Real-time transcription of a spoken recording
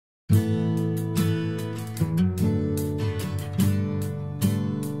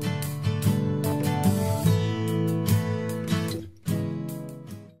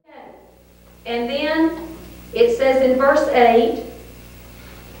And then it says in verse 8,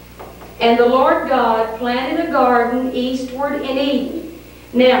 and the Lord God planted a garden eastward in Eden.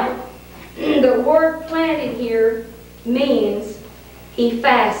 Now, the word planted here means he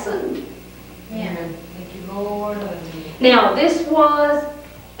fastened. Yeah. Thank you, Lord. Now, this was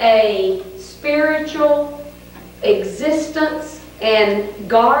a spiritual existence and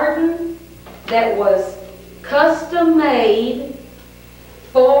garden that was custom made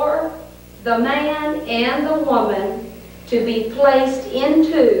for the man and the woman to be placed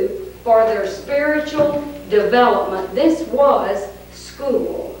into for their spiritual development. This was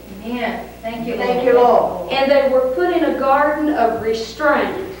school. Amen. Thank you, Lord. Thank you, Lord. And they were put in a garden of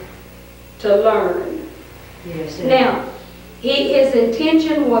restraint to learn. Yes. Now, his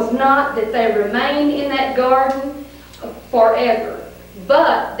intention was not that they remain in that garden forever,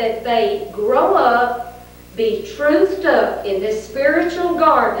 but that they grow up, be truthed up in this spiritual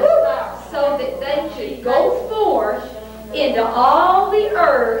garden so that they could go forth into all the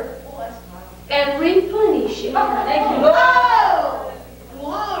earth and replenish it. Thank you, Lord. Oh!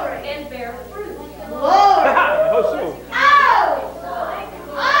 Glory! And bear fruit. Glory!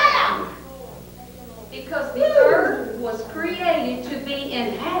 Because the earth was created to be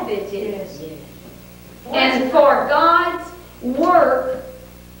inhabited. And for God's work,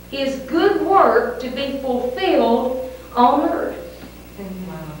 His good work, to be fulfilled on earth.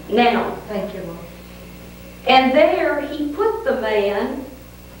 Now, Thank you, Lord. and there He put the man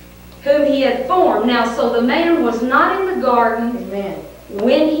whom He had formed. Now, so the man was not in the garden Amen.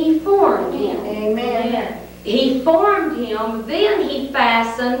 when He formed him. Amen. He formed him, then He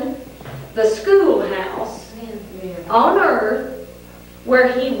fastened the schoolhouse on earth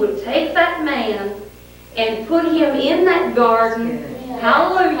where He would take that man and put him in that garden.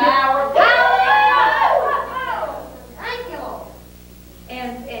 Hallelujah. Thank you, Lord.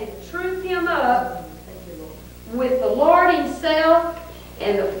 And truth him up with the Lord Himself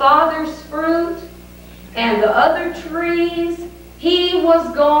and the Father's fruit and the other trees. He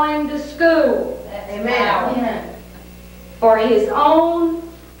was going to school Amen. for his own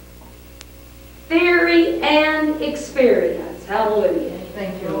theory and experience. Hallelujah.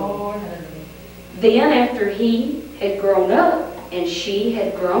 Thank you, Lord. Then after he had grown up and she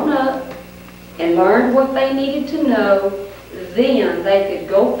had grown up and learned what they needed to know, then they could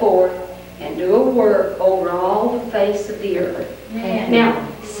go forth and do a work over all the face of the earth. Amen. Now,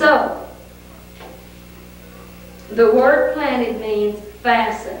 so, the word planted means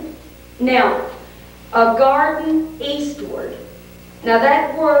fasten. Now, a garden eastward. Now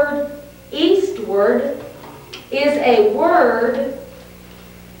that word eastward is a word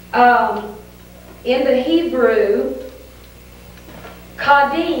in the Hebrew,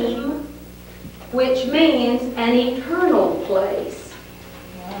 kadim, which means an eternal place.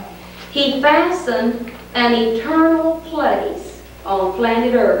 He fastened an eternal place on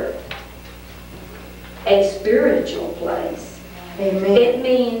planet Earth. A spiritual place. Amen. It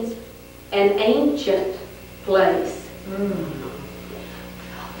means an ancient place.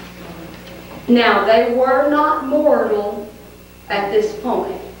 Now, they were not mortal at this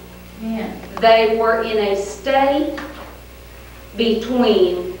point. Amen. They were in a state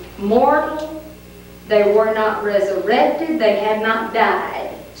between mortal. They were not resurrected. They had not died.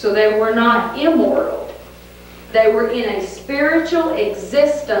 So they were not immortal. They were in a spiritual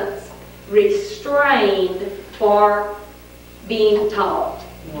existence, restrained for being taught.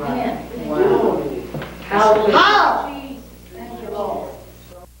 Amen. Wow. Hallelujah. How? Thank you, Lord.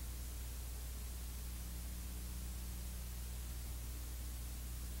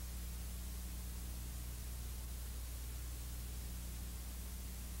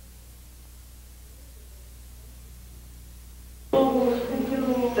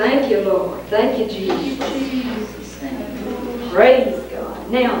 Thank you, Lord. Thank you, Jesus. Praise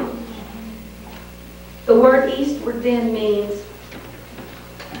God. Now, the word eastward then means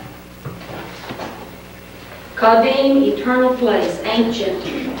kadim, eternal place, ancient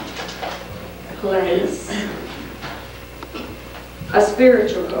place, a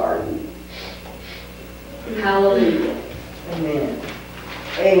spiritual garden. Hallelujah. Amen.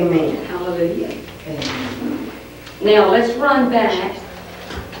 Amen. Hallelujah. Amen. Now, let's run back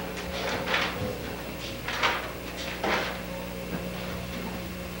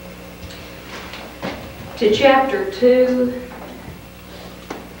to chapter 2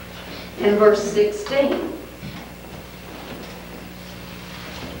 and verse 16.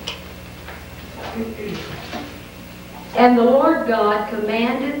 And the Lord God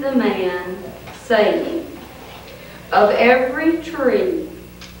commanded the man, saying, of every tree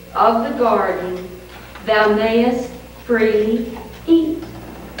of the garden thou mayest freely eat.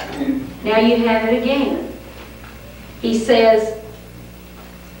 Now you have it again. He says,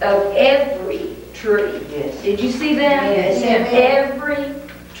 of every tree. Yes. Did you see that? Yes. Every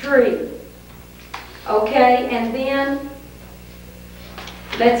tree. Okay, and then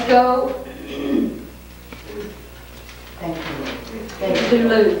let's go Thank you, Lord. Thank to you.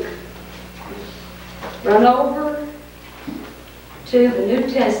 Luke. Run over to the New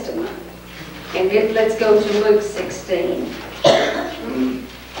Testament and let's go to Luke 16.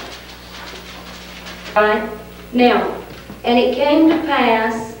 Right? Now, and it came to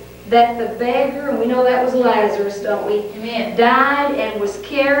pass that the beggar, and we know that was Lazarus, don't we? Amen. Died and was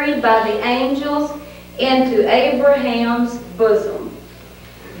carried by the angels into Abraham's bosom.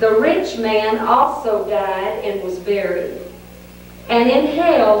 The rich man also died and was buried. And in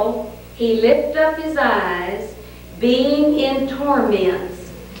hell he lifted up his eyes, being in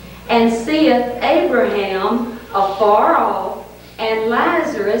torments, and seeth Abraham afar off, and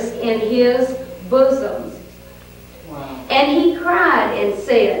Lazarus in his bosom. Wow. And he cried and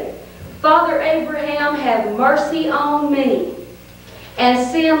said, Father Abraham, have mercy on me, and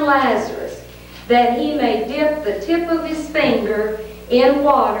send Lazarus, that he may dip the tip of his finger in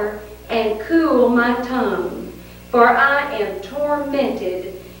water and cool my tongue, for I am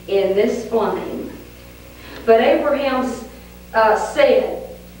tormented in this flame. But Abraham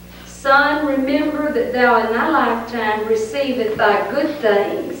said, Son, remember that thou in thy lifetime receivest thy good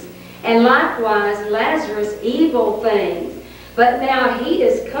things, and likewise Lazarus evil things. But now he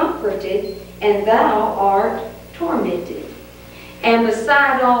is comforted, and thou art tormented. And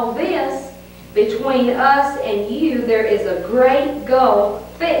beside all this, between us and you there is a great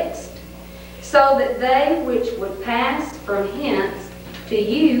gulf fixed, so that they which would pass from hence to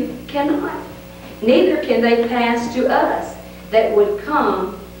you cannot, neither can they pass to us that would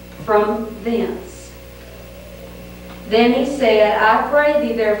come from thence. Then he said, I pray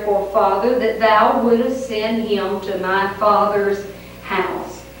thee therefore, Father, that thou wouldest send him to my father's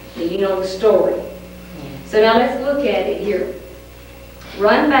house. Now you know the story. So now let's look at it here.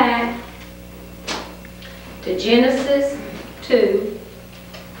 Run back to Genesis 2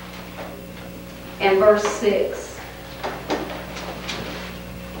 and verse 6.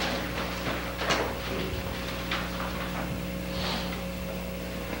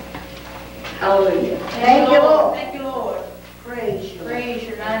 Hallelujah. Thank you, Lord. Thank you, Lord. Praise you. Praise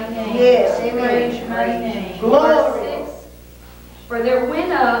your mighty name. Yes, amen. Praise your mighty name. Glory. Verse 6. For there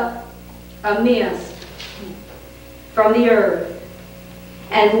went up a mist from the earth,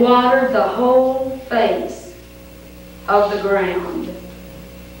 and watered the whole face of the ground.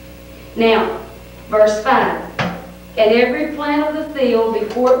 Now, verse 5. And every plant of the field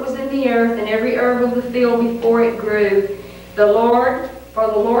before it was in the earth, and every herb of the field before it grew, for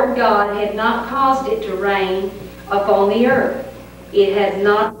the Lord God had not caused it to rain upon the earth. It had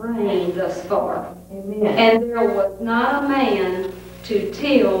not rained thus far. Amen. And there was not a man to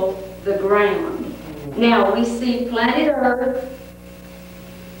till the ground. Now we see planet earth,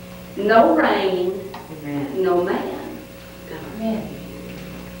 no rain, Amen. no man. Amen.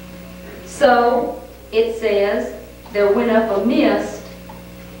 So it says there went up a mist,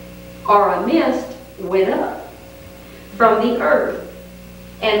 or a mist went up from the earth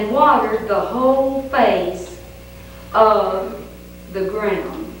and watered the whole face of the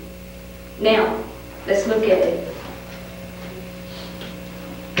ground. Now, let's look at it.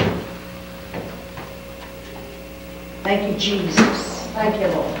 Thank you, Jesus. Thank you,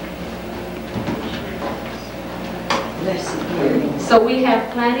 Lord. Blessed be. So we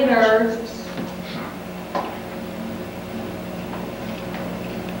have planet Earth.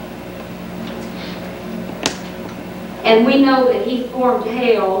 And we know that he formed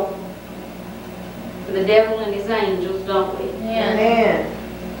hell for the devil and his angels, don't we? Amen. Amen.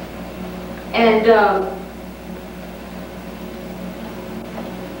 And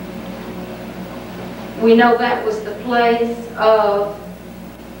we know that was the place of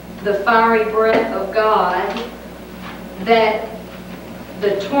the fiery breath of God, that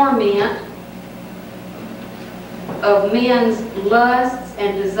the torment of men's lusts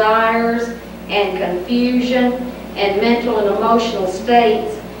and desires and confusion and mental and emotional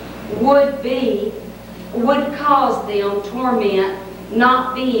states would cause them torment,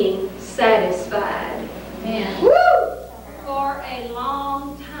 not being satisfied. Amen. Woo! For a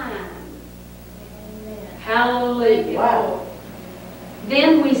long time. Hallelujah. Wow.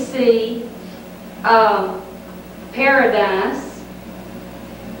 Then we see paradise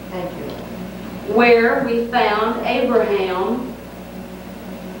Thank you. where we found Abraham.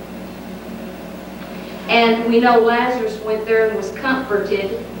 And we know Lazarus went there and was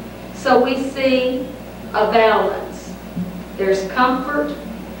comforted. So we see a balance. There's comfort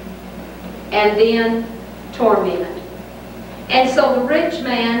and then torment. And so the rich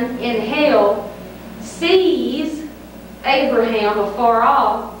man in hell sees Abraham afar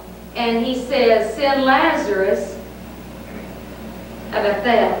off, and he says, send Lazarus. How about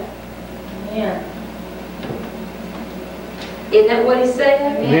that? Amen. Isn't that what he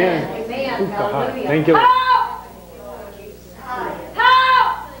said? Amen. Amen. God. Hallelujah. Thank you. Help!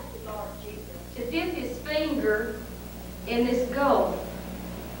 Help! To dip his finger in this gulf.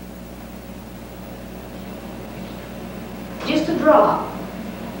 Just a drop.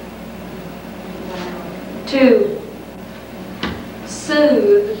 To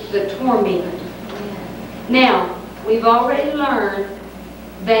soothe the torment. Now, we've already learned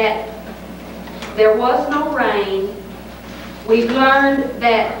that there was no rain. We've learned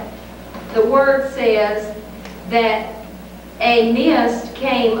that the Word says that a mist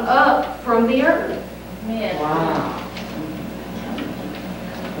came up from the earth. Amen. Wow.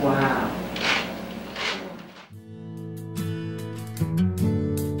 Wow.